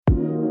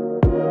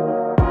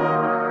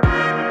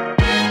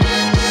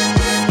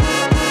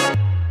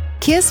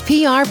KISS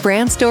PR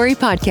Brand Story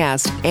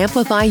Podcast.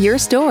 Amplify your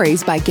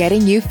stories by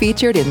getting you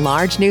featured in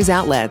large news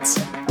outlets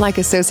like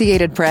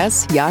Associated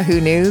Press,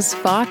 Yahoo News,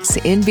 Fox,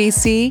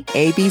 NBC,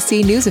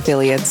 ABC News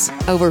affiliates,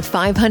 over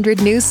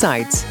 500 news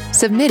sites,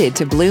 submitted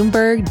to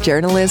Bloomberg,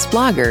 journalists,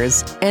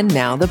 bloggers, and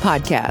now the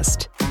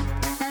podcast.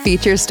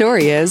 Feature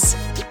story is...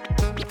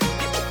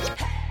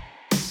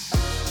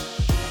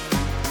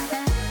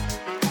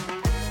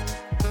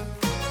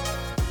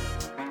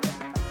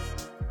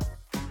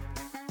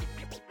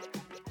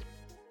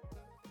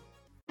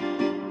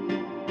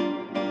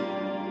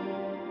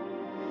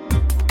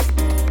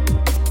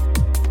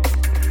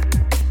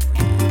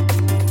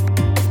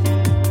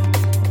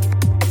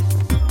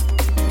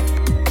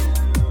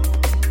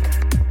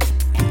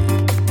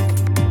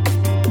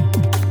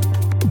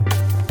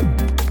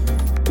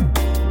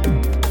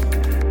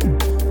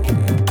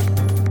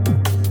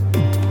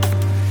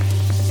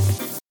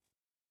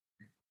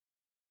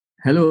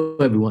 Hello,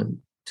 everyone.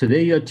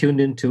 Today, you're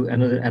tuned into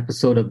another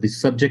episode of the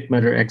Subject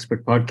Matter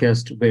Expert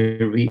Podcast,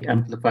 where we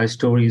amplify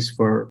stories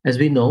for, as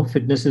we know,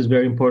 fitness is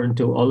very important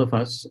to all of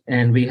us.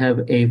 And we have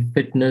a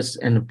fitness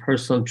and a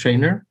personal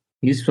trainer.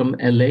 He's from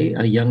LA,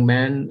 a young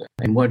man,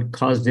 and what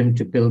caused him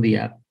to build the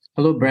app.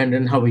 Hello,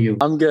 Brandon. How are you?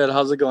 I'm good.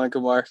 How's it going,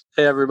 Kumar?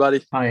 Hey,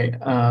 everybody. Hi.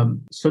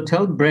 So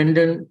tell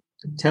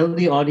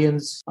the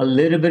audience a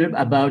little bit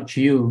about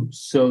you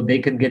so they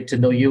can get to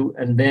know you,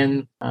 and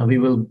then we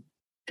will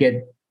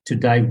get to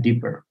dive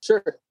deeper.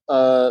 Sure.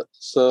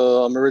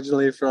 So I'm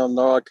originally from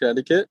Norwalk,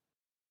 Connecticut,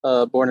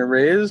 born and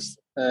raised,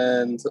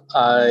 and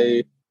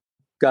I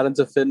got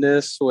into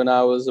fitness when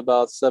I was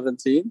about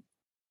 17.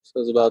 So it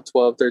was about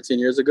 12, 13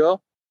 years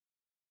ago.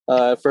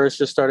 At first,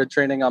 just started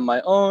training on my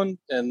own,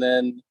 and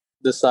then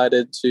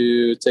decided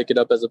to take it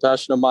up as a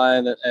passion of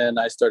mine, and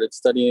I started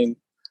studying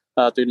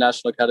through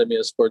National Academy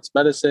of Sports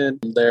Medicine.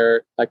 From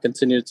there, I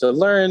continued to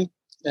learn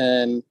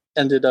and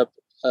ended up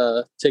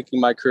taking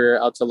my career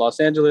out to Los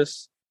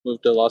Angeles.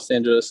 Moved to Los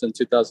Angeles in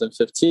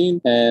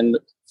 2015. And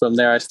from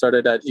there, I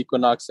started at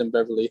Equinox in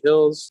Beverly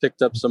Hills,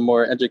 picked up some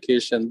more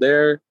education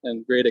there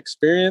and great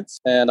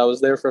experience. And I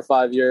was there for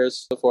 5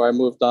 years before I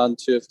moved on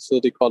to a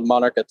facility called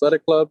Monarch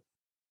Athletic Club.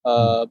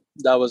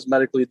 That was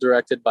medically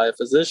directed by a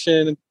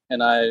physician.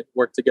 And I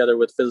worked together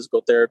with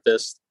physical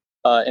therapists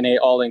in a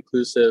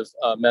all-inclusive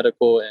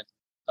medical and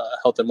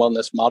health and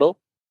wellness model.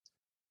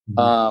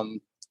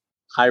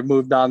 I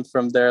moved on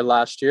from there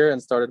last year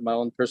and started my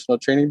own personal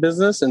training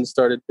business and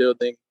started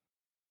building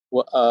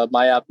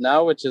my app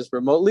now, which is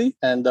Remotely.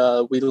 And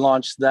we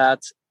launched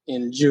that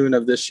in June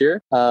of this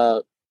year.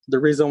 The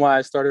reason why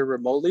I started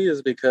Remotely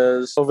is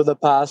because over the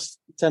past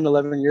 10,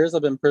 11 years,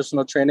 I've been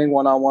personal training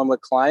one-on-one with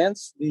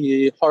clients.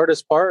 The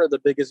hardest part or the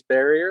biggest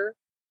barrier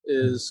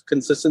is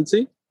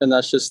consistency. And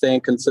that's just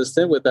staying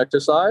consistent with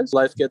exercise.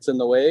 Life gets in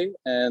the way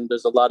and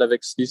there's a lot of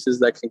excuses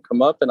that can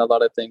come up and a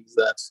lot of things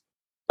that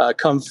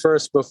come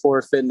first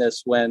before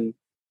fitness when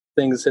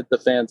things hit the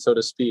fan, so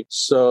to speak.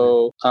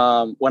 So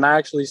when I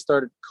actually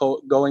started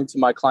going to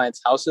my clients'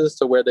 houses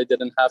to where they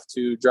didn't have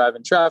to drive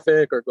in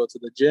traffic or go to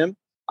the gym,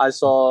 I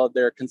saw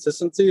their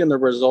consistency and the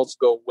results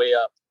go way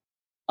up.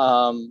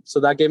 So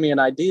that gave me an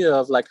idea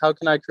of like, how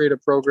can I create a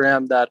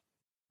program that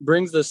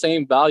brings the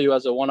same value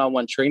as a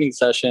one-on-one training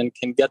session,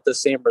 can get the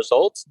same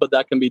results, but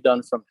that can be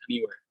done from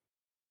anywhere.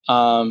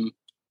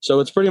 So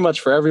it's pretty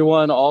much for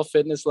everyone, all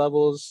fitness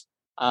levels.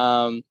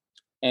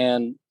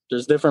 And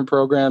there's different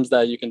programs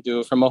that you can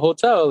do from a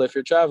hotel if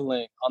you're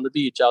traveling, on the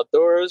beach,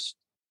 outdoors,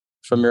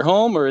 from your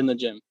home or in the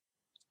gym.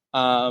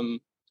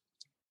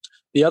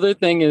 The other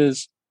thing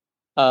is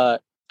how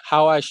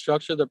I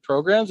structure the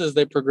programs is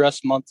they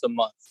progress month to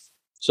month.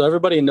 So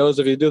everybody knows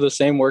if you do the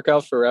same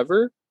workout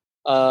forever,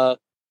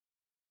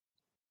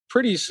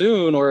 pretty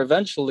soon or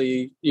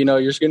eventually, you're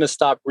going to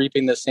stop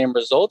reaping the same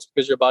results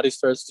because your body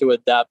starts to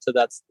adapt to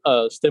that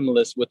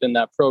stimulus within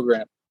that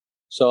program.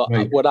 So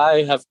Right.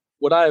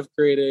 What I have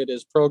created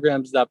is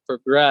programs that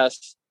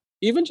progress,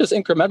 even just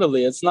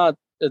incrementally. It's not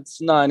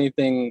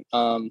anything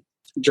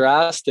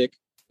drastic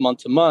month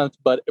to month,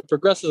 but it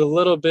progresses a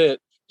little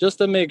bit just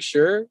to make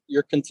sure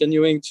you're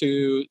continuing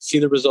to see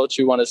the results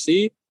you want to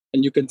see,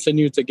 and you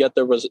continue to get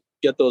those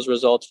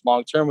results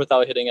long term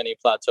without hitting any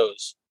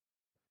plateaus.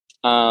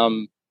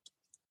 And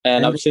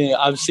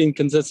I've seen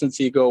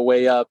consistency go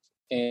way up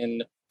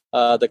in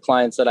the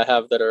clients that I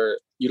have that are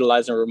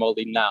utilizing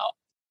Remotely now.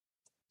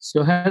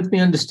 So help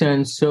me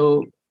understand.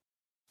 So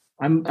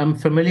I'm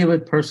familiar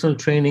with personal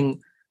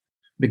training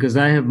because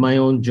I have my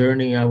own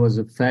journey. I was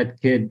a fat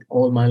kid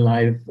all my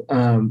life.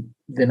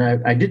 Then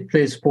I did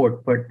play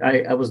sport, but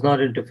I was not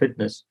into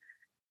fitness.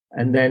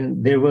 And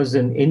then there was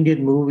an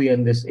Indian movie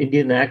and this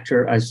Indian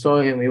actor, I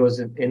saw him, he was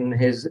in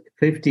his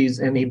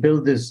 50s and he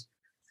built this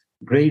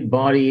great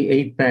body,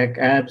 8-pack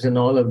abs and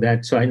all of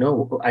that. So I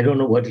don't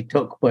know what he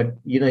took, but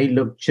he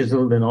looked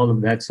chiseled and all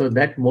of that. So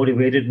that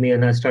motivated me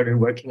and I started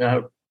working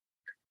out.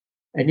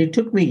 And it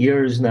took me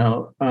years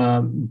now,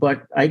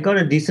 but I got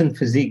a decent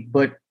physique.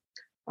 But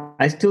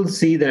I still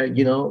see that,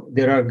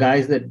 there are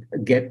guys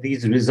that get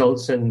these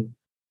results in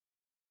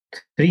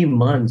 3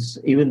 months,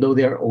 even though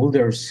they are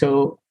older.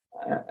 So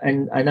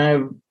and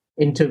I've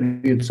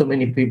interviewed so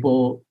many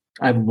people.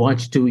 I've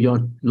watched a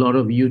lot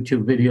of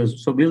YouTube videos.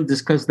 So we'll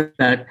discuss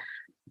that,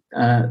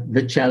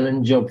 the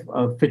challenge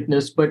of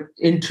fitness. But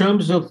in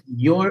terms of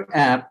your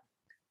app,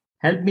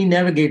 help me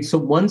navigate. So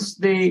once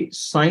they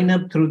sign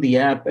up through the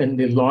app and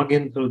they log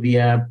in through the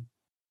app,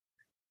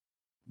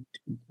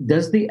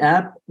 does the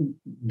app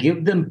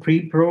give them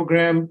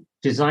pre-programmed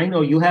design,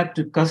 or you have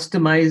to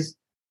customize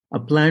a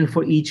plan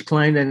for each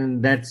client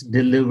and that's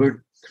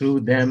delivered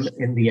through them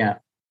in the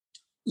app?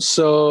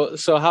 So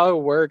how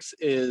it works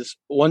is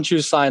once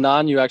you sign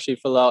on, you actually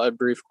fill out a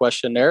brief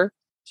questionnaire.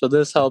 So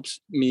this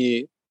helps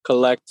me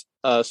collect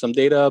some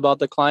data about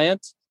the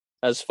client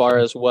as far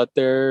as what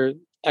their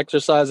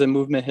exercise and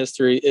movement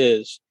history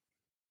is.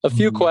 A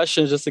few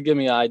questions just to give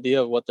me an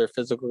idea of what their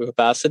physical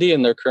capacity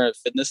and their current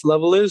fitness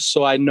level is,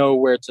 so I know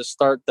where to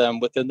start them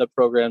within the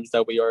programs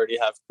that we already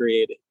have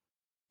created.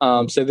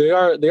 So they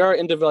are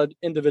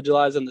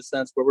individualized in the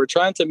sense where we're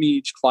trying to meet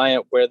each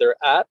client where they're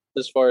at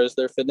as far as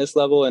their fitness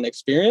level and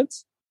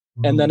experience,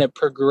 and then it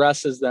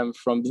progresses them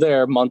from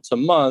there month to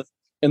month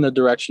in the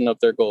direction of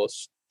their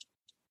goals.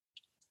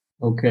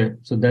 Okay,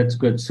 so that's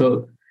good.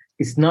 So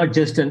it's not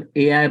just an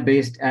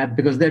AI-based app,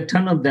 because there are a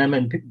ton of them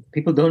and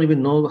people don't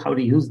even know how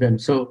to use them.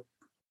 So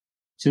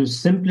to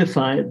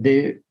simplify,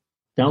 they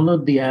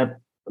download the app,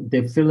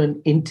 they fill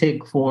an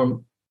intake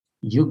form,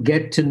 you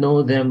get to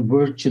know them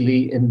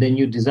virtually, and then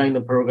you design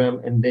a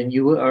program, and then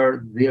you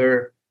are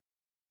their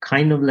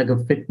kind of like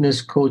a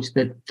fitness coach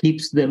that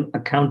keeps them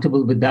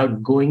accountable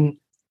without going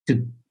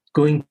to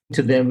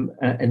them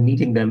and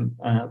meeting them.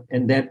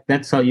 And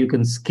that's how you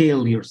can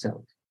scale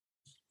yourself.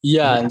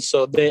 Yeah, and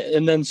so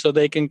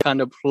they can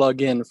kind of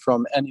plug in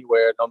from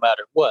anywhere, no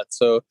matter what.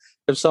 So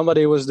if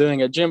somebody was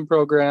doing a gym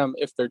program,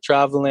 if they're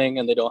traveling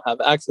and they don't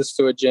have access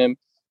to a gym,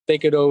 they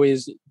could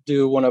always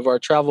do one of our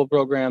travel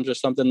programs or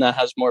something that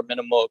has more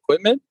minimal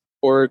equipment,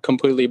 or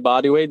completely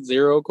body weight,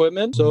 zero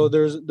equipment. So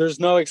there's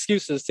no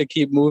excuses to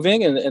keep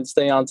moving and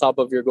stay on top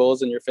of your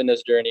goals and your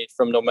fitness journey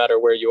from no matter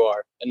where you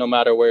are and no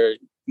matter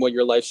what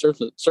your life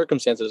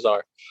circumstances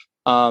are.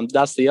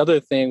 That's the other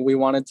thing. We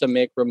wanted to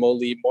make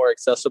Remotely more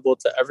accessible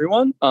to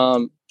everyone.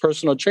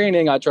 Personal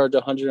training, I charge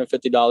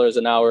 $150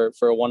 an hour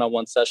for a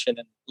one-on-one session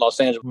in Los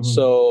Angeles.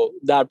 So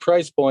that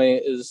price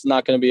point is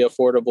not going to be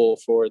affordable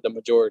for the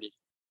majority.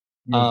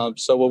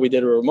 So what we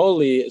did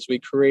remotely is we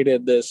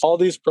created all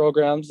these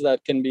programs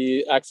that can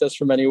be accessed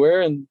from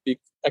anywhere and be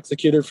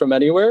executed from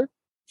anywhere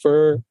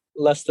for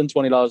less than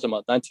 $20 a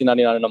month,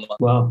 $19.99 a month.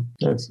 Wow,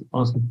 that's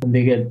awesome. And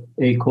they get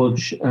a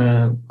coach,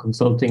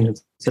 consulting,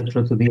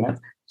 etc. to the app.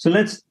 So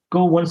let's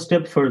go one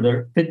step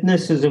further.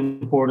 Fitness is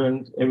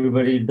important.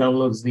 Everybody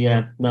downloads the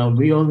app. Now,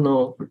 we all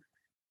know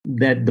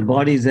that the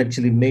body is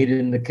actually made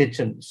in the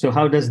kitchen. So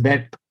how does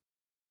that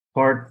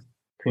part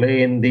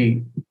play in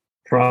the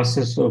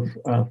process of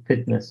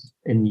fitness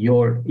in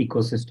your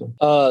ecosystem?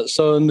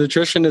 So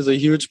nutrition is a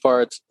huge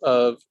part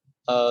of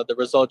the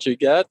results you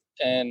get,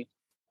 and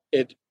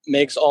it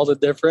makes all the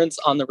difference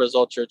on the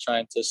results you're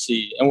trying to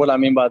see. And what I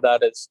mean by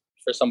that is,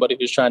 for somebody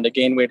who's trying to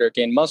gain weight or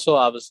gain muscle,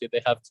 obviously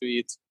they have to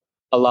eat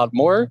a lot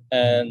more.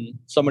 And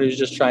somebody who's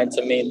just trying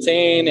to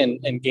maintain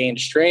and gain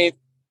strength,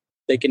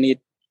 they can eat,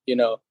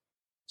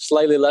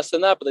 slightly less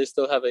than that, but they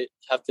still have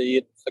to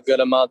eat a good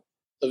amount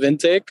of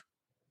intake.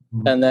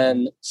 And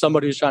then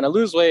somebody who's trying to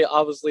lose weight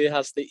obviously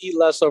has to eat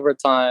less over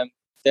time.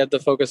 They have to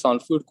focus on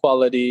food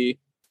quality.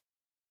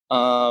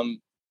 Amongst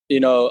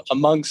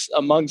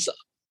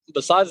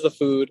besides the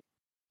food,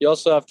 you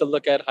also have to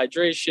look at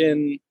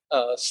hydration,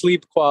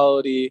 sleep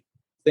quality,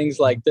 things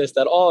like this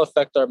that all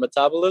affect our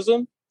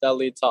metabolism that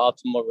lead to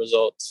optimal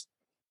results.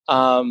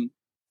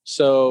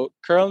 So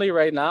currently,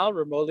 right now,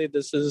 remotely,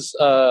 this is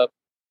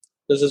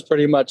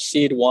pretty much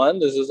seed one.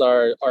 This is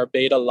our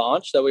beta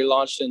launch that we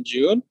launched in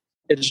June.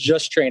 It's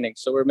just training.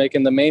 So we're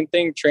making the main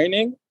thing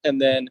training. And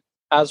then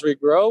as we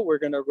grow, we're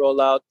going to roll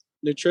out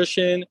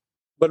nutrition,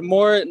 but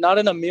more not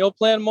in a meal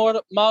plan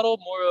model,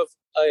 more of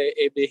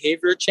a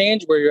behavior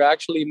change where you're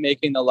actually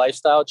making the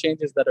lifestyle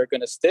changes that are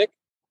going to stick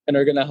and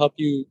are going to help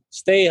you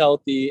stay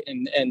healthy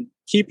and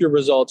keep your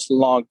results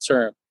long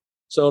term.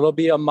 So it'll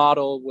be a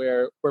model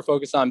where we're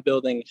focused on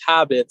building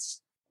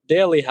habits,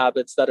 daily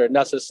habits that are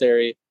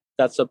necessary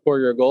that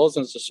support your goals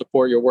and to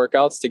support your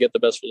workouts to get the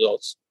best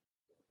results.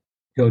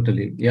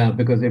 Totally. Yeah,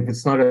 because if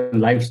it's not a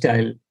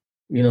lifestyle,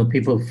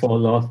 people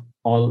fall off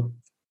all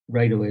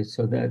right away.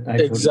 So that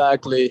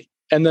exactly.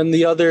 And then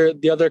the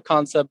other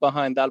concept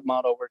behind that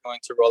model we're going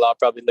to roll out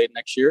probably late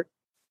next year.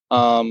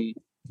 The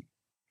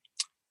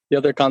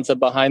other concept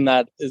behind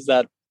that is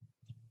that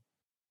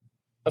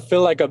I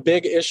feel like a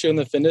big issue in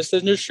the fitness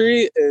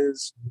industry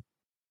is,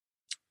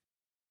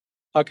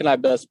 how can I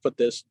best put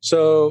this?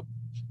 So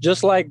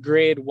just like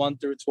grade 1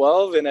 through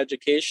 12 in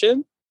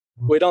education,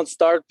 we don't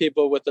start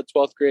people with a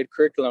 12th grade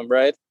curriculum,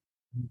 right?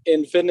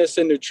 In fitness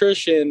and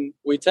nutrition,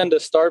 we tend to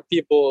start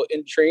people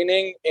in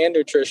training and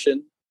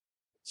nutrition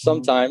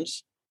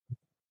sometimes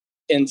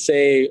in,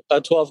 say,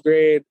 a 12th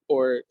grade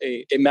or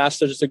a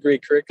master's degree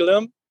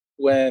curriculum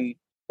when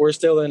we're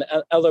still in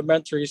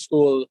elementary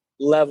school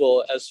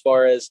level as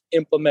far as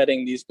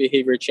implementing these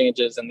behavior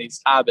changes and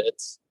these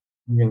habits.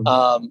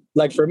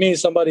 Like for me,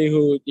 somebody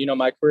who,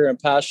 my career and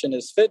passion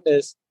is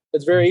fitness,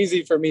 it's very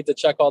easy for me to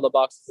check all the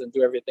boxes and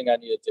do everything I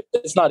need to do.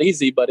 It's not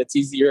easy, but it's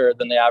easier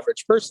than the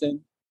average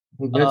person.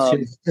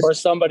 Or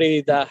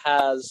somebody that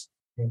has,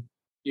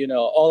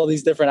 all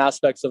these different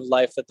aspects of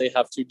life that they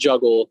have to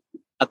juggle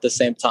at the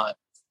same time.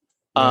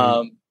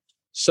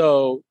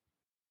 So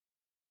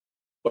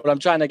what I'm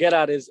trying to get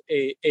at is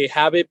a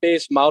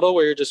habit-based model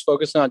where you're just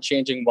focusing on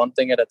changing one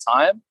thing at a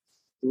time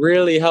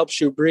really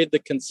helps you breed the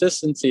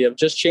consistency of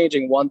just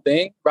changing one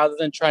thing rather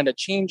than trying to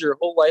change your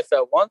whole life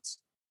at once,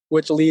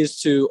 which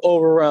leads to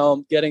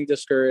overwhelm, getting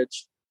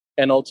discouraged,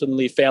 and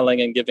ultimately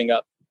failing and giving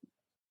up.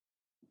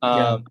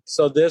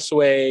 So this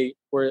way,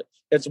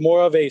 it's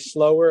more of a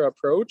slower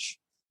approach,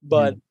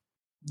 but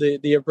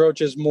the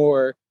approach is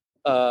more,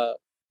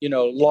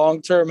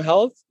 long-term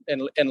health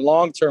and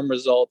long-term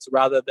results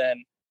rather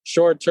than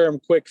short-term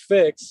quick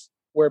fix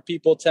where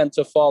people tend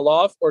to fall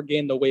off or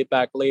gain the weight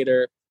back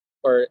later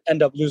or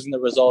end up losing the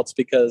results.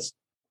 Because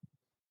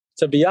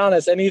to be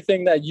honest,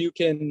 anything that you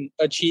can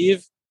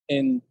achieve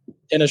in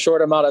a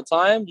short amount of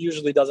time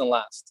usually doesn't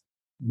last.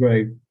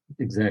 Right.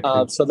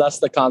 Exactly. So that's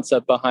the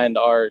concept behind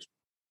our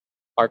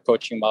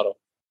coaching model.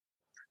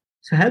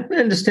 So help me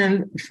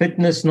understand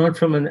fitness, not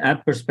from an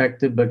app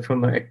perspective, but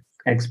from an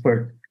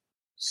expert.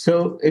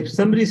 So if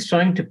somebody's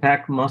trying to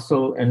pack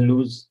muscle and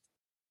lose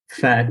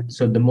fat,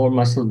 so the more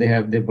muscle they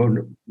have, they're going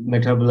to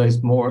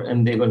metabolize more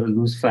and they're going to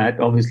lose fat.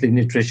 Obviously,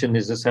 nutrition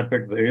is a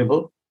separate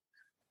variable.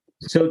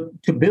 So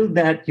to build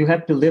that, you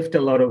have to lift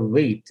a lot of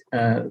weight.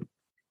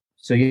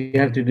 So you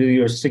have to do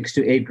your 6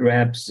 to 8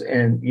 reps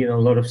and, a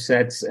lot of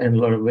sets and a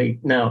lot of weight.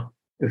 Now,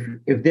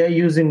 if they're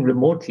using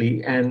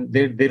remotely and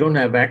they don't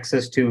have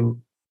access to,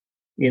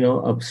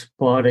 a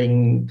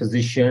spotting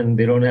position,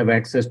 they don't have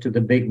access to the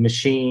big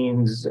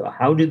machines,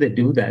 how do they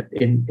do that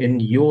in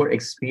your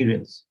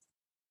experience?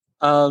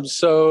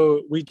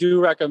 So we do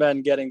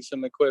recommend getting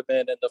some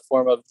equipment in the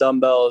form of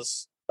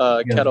dumbbells,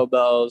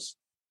 kettlebells.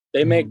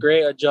 They make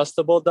great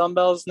adjustable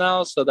dumbbells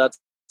now. So that's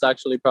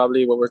actually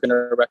probably what we're going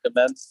to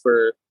recommend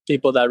for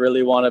people that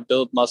really want to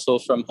build muscle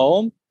from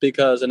home,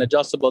 because an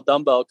adjustable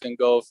dumbbell can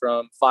go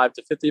from 5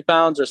 to 50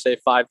 pounds or say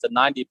 5 to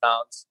 90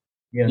 pounds.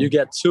 You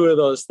get 2 of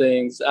those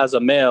things as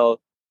a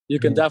male. You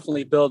can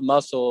definitely build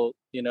muscle,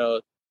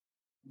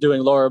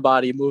 doing lower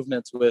body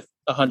movements with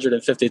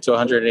 150 to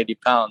 180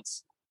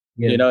 pounds.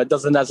 It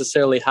doesn't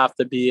necessarily have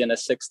to be in a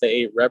 6 to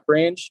 8 rep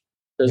range.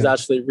 There's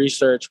actually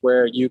research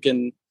where you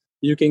can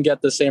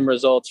get the same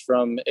results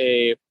from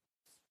a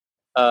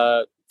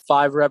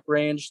 5 rep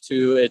range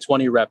to a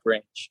 20 rep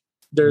range.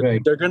 They're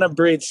going to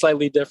breed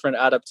slightly different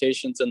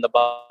adaptations in the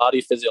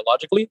body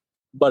physiologically,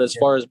 but as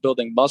far as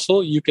building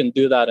muscle, you can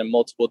do that in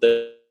multiple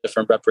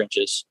different rep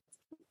ranges.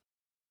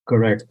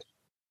 Correct.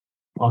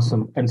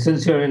 Awesome. And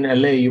since you're in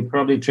LA, you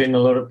probably train a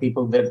lot of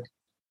people that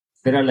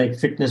are like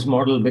fitness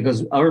model,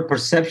 because our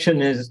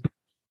perception is,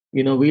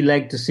 we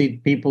like to see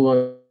people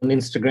on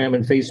Instagram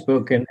and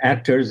Facebook and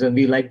actors, and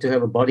we like to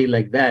have a body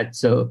like that.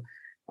 So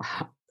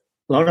a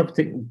lot of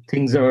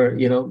things are,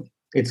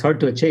 it's hard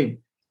to achieve,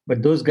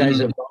 but those guys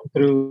have gone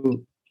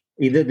through,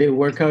 either they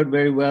work out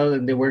very well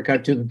and they work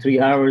out 2 to 3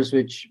 hours,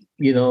 which,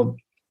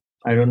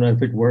 I don't know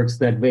if it works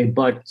that way,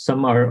 but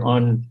some are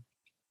on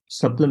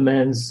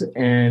supplements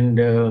and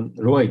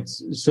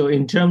roids. So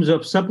in terms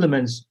of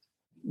supplements,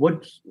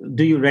 what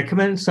do you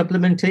recommend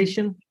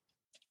supplementation?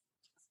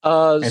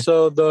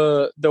 So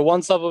the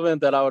one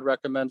supplement that I would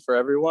recommend for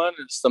everyone,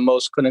 it's the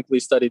most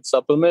clinically studied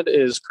supplement,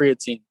 is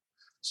creatine.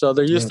 So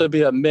there used to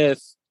be a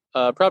myth,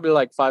 probably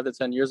like 5 to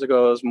 10 years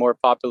ago, it was more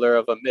popular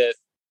of a myth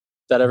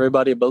that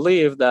everybody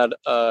believed that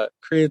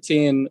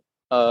creatine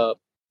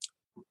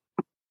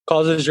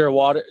causes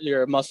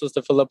your muscles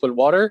to fill up with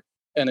water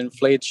and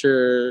inflates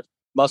your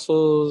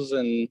muscles,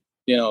 and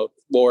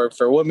or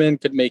for women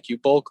could make you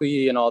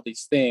bulky and all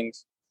these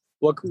things.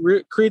 What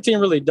creatine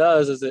really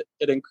does is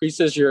it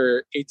increases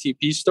your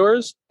ATP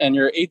stores, and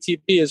your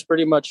ATP is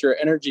pretty much your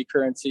energy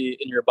currency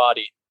in your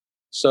body.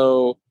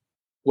 So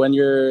when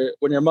your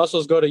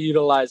muscles go to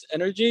utilize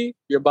energy,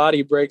 your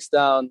body breaks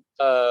down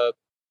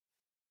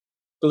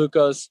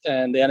glucose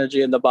and the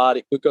energy in the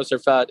body, glucose or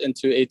fat,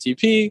 into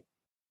ATP,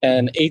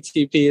 and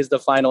ATP is the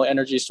final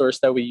energy source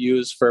that we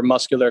use for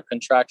muscular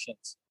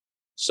contractions.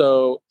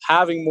 So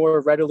having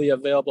more readily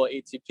available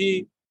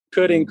ATP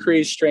could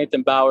increase strength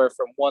and power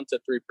from 1 to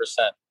 3%.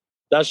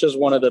 That's just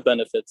one of the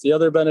benefits. The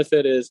other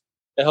benefit is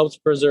it helps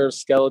preserve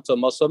skeletal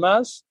muscle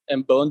mass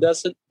and bone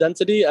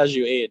density as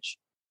you age.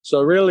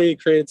 So really,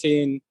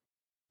 creatine,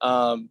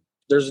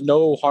 there's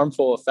no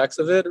harmful effects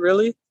of it,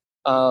 really.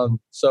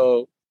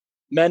 So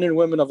men and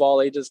women of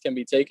all ages can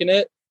be taking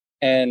it.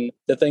 And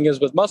the thing is,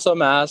 with muscle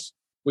mass,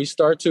 we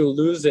start to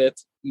lose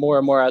it more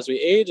and more as we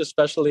age,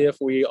 especially if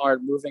we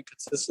aren't moving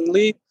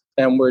consistently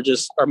and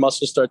our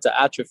muscles start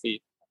to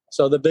atrophy.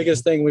 So the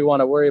biggest thing we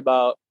want to worry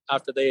about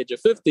after the age of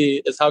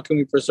 50 is how can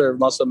we preserve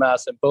muscle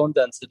mass and bone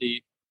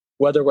density,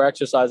 whether we're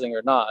exercising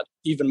or not,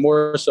 even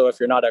more so if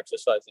you're not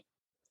exercising.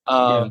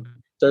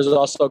 There's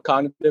also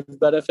cognitive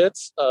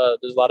benefits.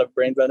 There's a lot of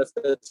brain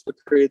benefits with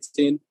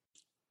creatine.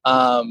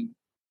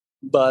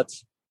 But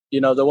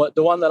the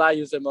one that I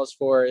use it most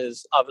for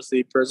is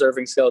obviously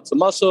preserving skeletal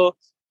muscle,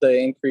 the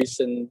increase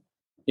in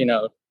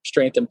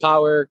strength and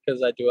power,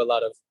 because I do a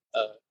lot of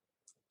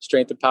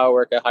strength and power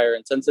work at higher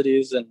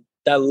intensities, and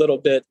that little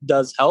bit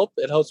does help.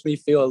 It helps me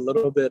feel a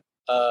little bit.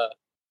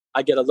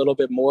 I get a little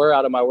bit more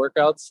out of my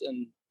workouts,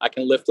 and I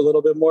can lift a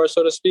little bit more,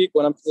 so to speak,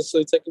 when I'm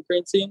consistently taking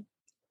creatine.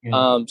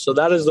 Yeah. So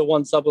that is the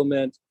one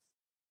supplement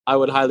I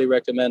would highly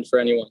recommend for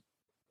anyone.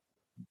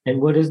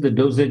 And what is the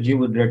dosage you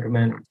would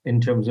recommend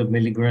in terms of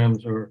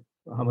milligrams, or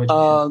how much?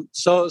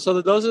 So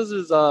the dosage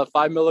is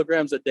 5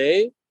 milligrams a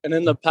day. And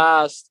in the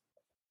past,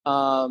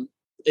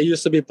 it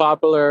used to be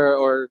popular,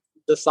 or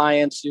the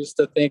science used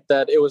to think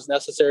that it was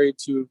necessary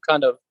to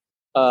kind of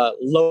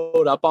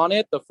load up on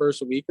it the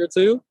first week or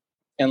two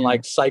and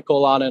like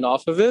cycle on and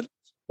off of it.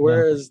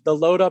 Whereas the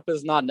load up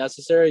is not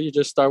necessary. You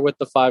just start with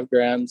the 5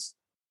 grams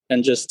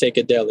and just take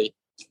it daily.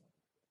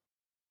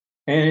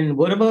 And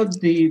what about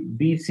the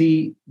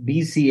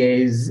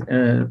BCAAs?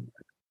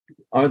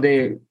 Are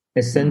they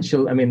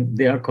essential? I mean,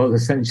 they are called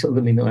essential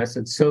amino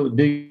acids. So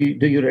do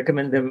you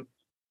recommend them?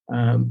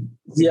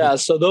 Yeah,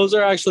 so those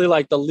are actually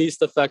like the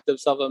least effective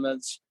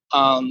supplements.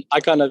 I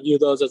kind of view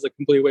those as a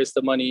complete waste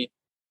of money.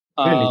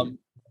 Really?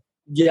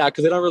 Yeah,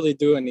 because they don't really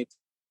do anything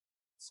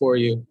for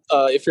you.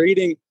 If you're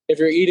eating,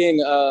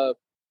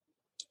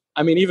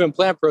 even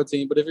plant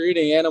protein, but if you're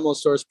eating animal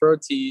source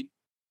protein,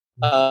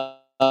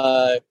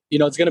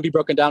 it's going to be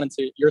broken down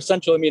into your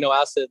essential amino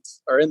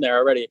acids are in there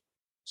already.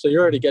 So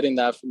you're already getting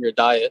that from your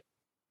diet.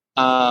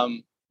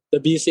 The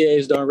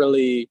BCAAs don't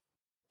really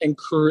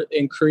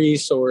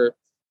increase or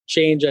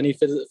change any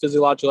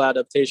physiological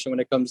adaptation when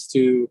it comes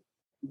to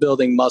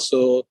building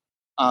muscle.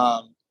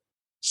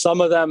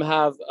 Some of them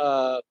have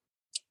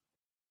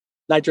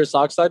nitrous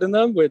oxide in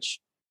them, which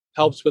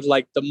helps with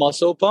like the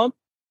muscle pump.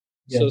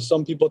 Yeah. So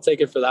some people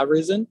take it for that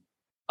reason.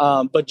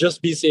 But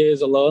just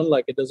BCAAs alone,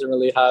 like it doesn't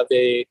really have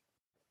a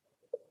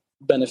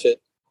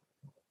benefit.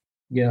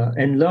 Yeah,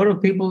 and a lot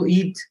of people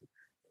eat,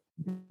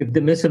 if they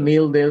miss a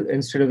meal, they'll,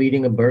 instead of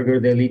eating a burger,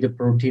 they'll eat a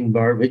protein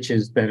bar, which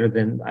is better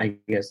than, I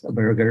guess, a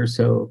burger.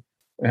 So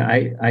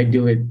I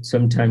do it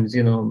sometimes,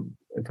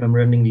 if I'm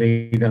running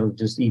late, I'll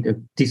just eat a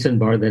decent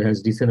bar that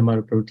has decent amount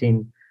of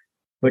protein.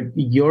 But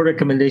your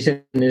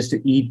recommendation is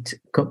to eat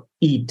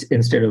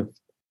instead of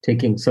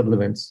taking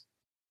supplements,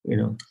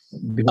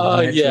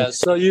 Yeah.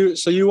 So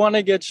you want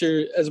to get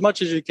as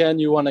much as you can,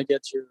 you want to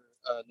get your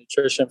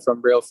nutrition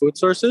from real food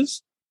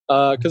sources.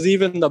 Because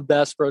even the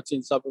best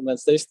protein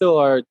supplements, they still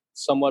are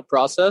somewhat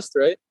processed,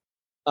 right?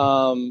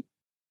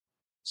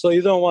 So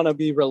you don't want to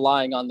be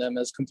relying on them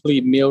as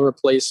complete meal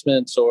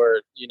replacements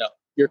or,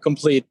 your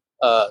complete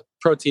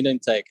protein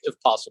intake, if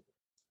possible.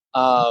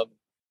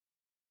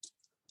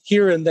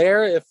 Here and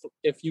there,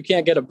 if you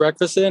can't get a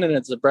breakfast in and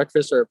it's a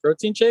breakfast or a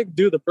protein shake,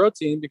 do the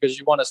protein because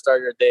you want to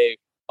start your day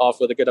off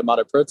with a good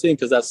amount of protein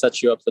because that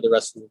sets you up for the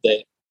rest of the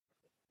day.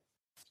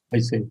 I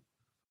see.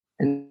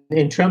 And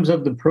in terms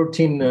of the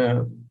protein,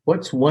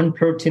 what's one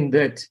protein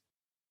that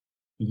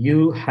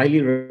you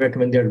highly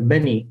recommend? There are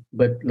many,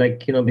 but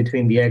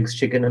between the eggs,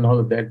 chicken, and all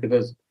of that,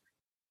 because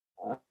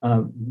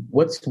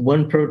what's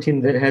one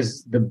protein that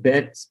has the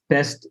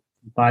best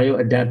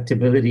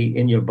bioadaptability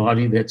in your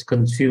body that's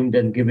consumed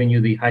and giving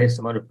you the highest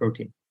amount of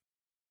protein?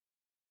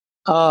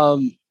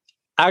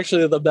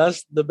 Actually,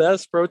 the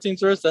best protein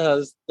source that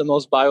has the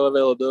most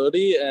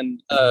bioavailability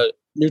and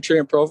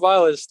nutrient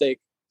profile is steak.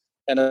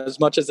 And as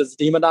much as it's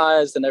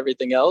demonized and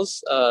everything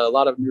else, a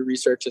lot of new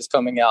research is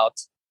coming out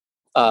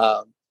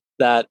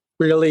that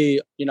really,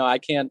 I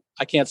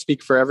can't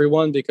speak for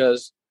everyone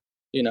because,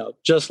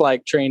 just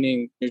like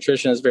training,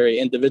 nutrition is very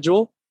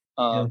individual.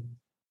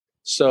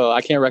 So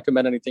I can't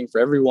recommend anything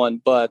for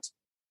everyone, but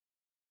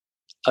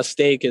a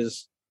steak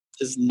is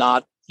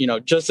not,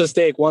 just a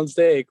steak, one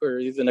steak, or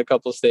even a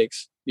couple of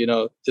steaks,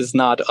 is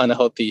not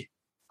unhealthy.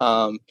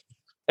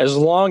 As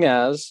long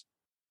as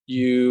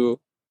you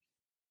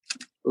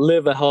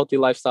live a healthy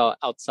lifestyle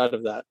outside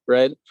of that,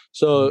 right?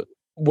 So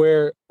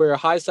where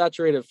high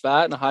saturated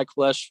fat and high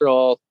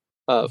cholesterol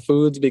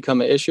foods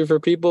become an issue for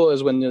people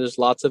is when there's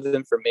lots of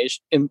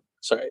inflammation.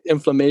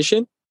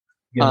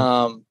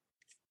 Yeah.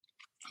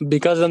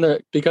 Because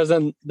then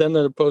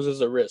there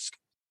poses a risk.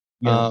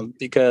 Yeah.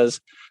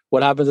 Because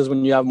what happens is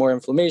when you have more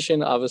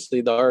inflammation,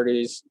 obviously the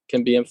arteries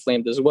can be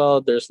inflamed as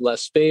well. There's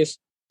less space.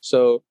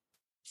 So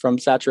from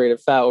saturated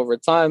fat over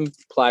time,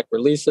 plaque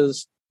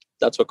releases.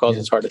 That's what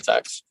causes heart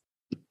attacks.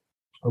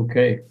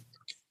 Okay.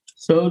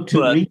 So to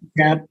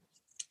recap,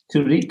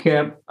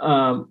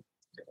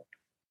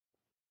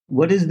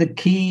 what is the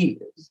key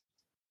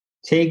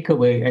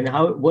takeaway and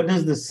what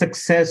does the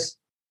success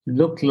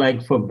look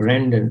like for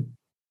Brandon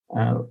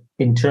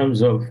in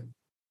terms of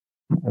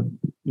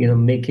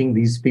making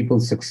these people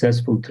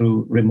successful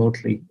through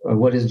remotely? Or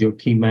what is your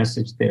key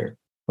message there?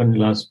 One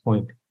last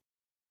point.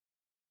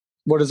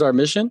 What is our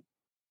mission?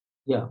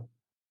 Yeah.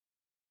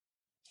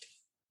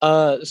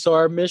 So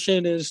our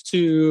mission is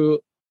to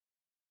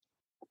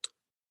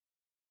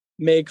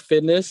make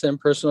fitness and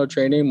personal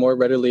training more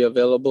readily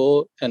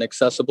available and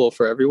accessible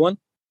for everyone.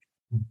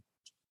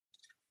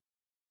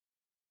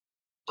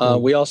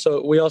 We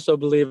also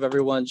believe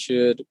everyone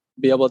should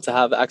be able to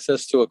have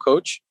access to a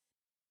coach,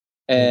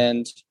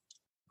 and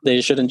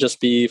they shouldn't just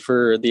be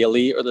for the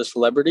elite or the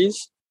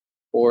celebrities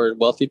or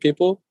wealthy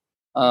people.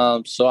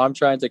 So I'm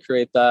trying to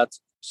create that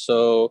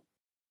so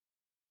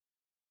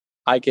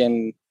I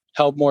can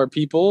help more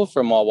people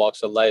from all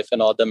walks of life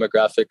and all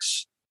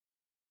demographics.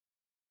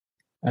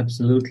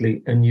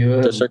 Absolutely. And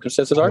the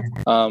circumstances are.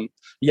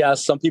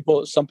 Some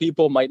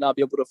people might not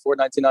be able to afford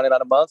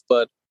 $19.99 a month,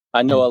 but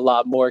I know a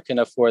lot more can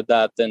afford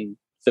that than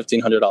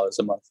 $1,500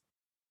 a month.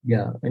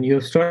 Yeah, and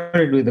you've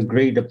started with a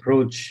great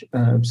approach,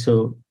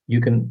 so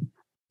you can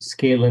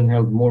scale and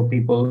help more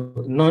people,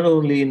 not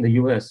only in the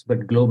US,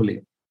 but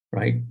globally,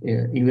 right?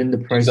 Even the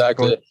price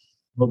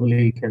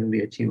globally can be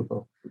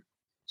achievable.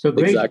 So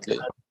great. Exactly.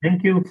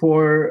 Thank you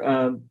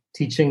for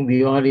teaching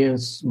the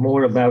audience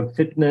more about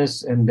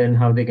fitness and then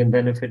how they can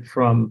benefit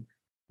from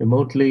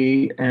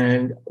remotely.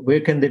 And where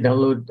can they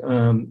download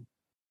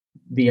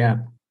the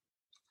app?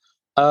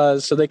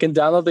 So they can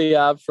download the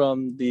app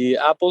from the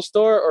Apple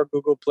Store or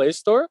Google Play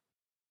Store.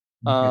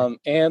 Okay.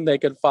 And they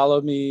can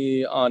follow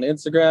me on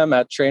Instagram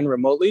at Train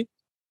Remotely.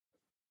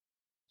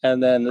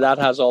 And then that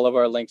has all of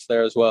our links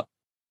there as well.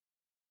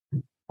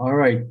 All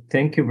right.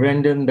 Thank you,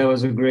 Brendan. That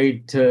was a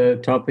great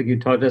topic you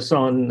taught us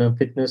on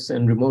fitness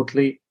and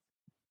remotely.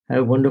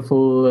 Have a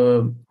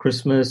wonderful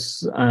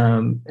Christmas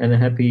and a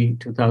happy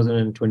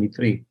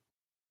 2023.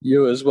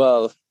 You as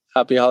well.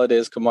 Happy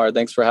holidays, Kumar.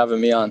 Thanks for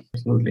having me on.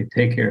 Absolutely.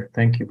 Take care.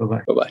 Thank you.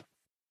 Bye-bye. Bye-bye.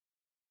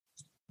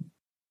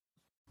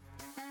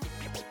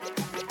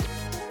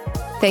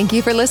 Thank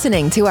you for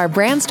listening to our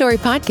Brand Story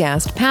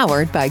podcast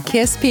powered by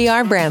KISS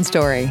PR Brand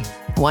Story.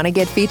 Want to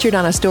get featured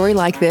on a story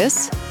like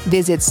this?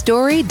 Visit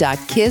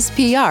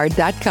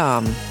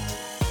story.kisspr.com.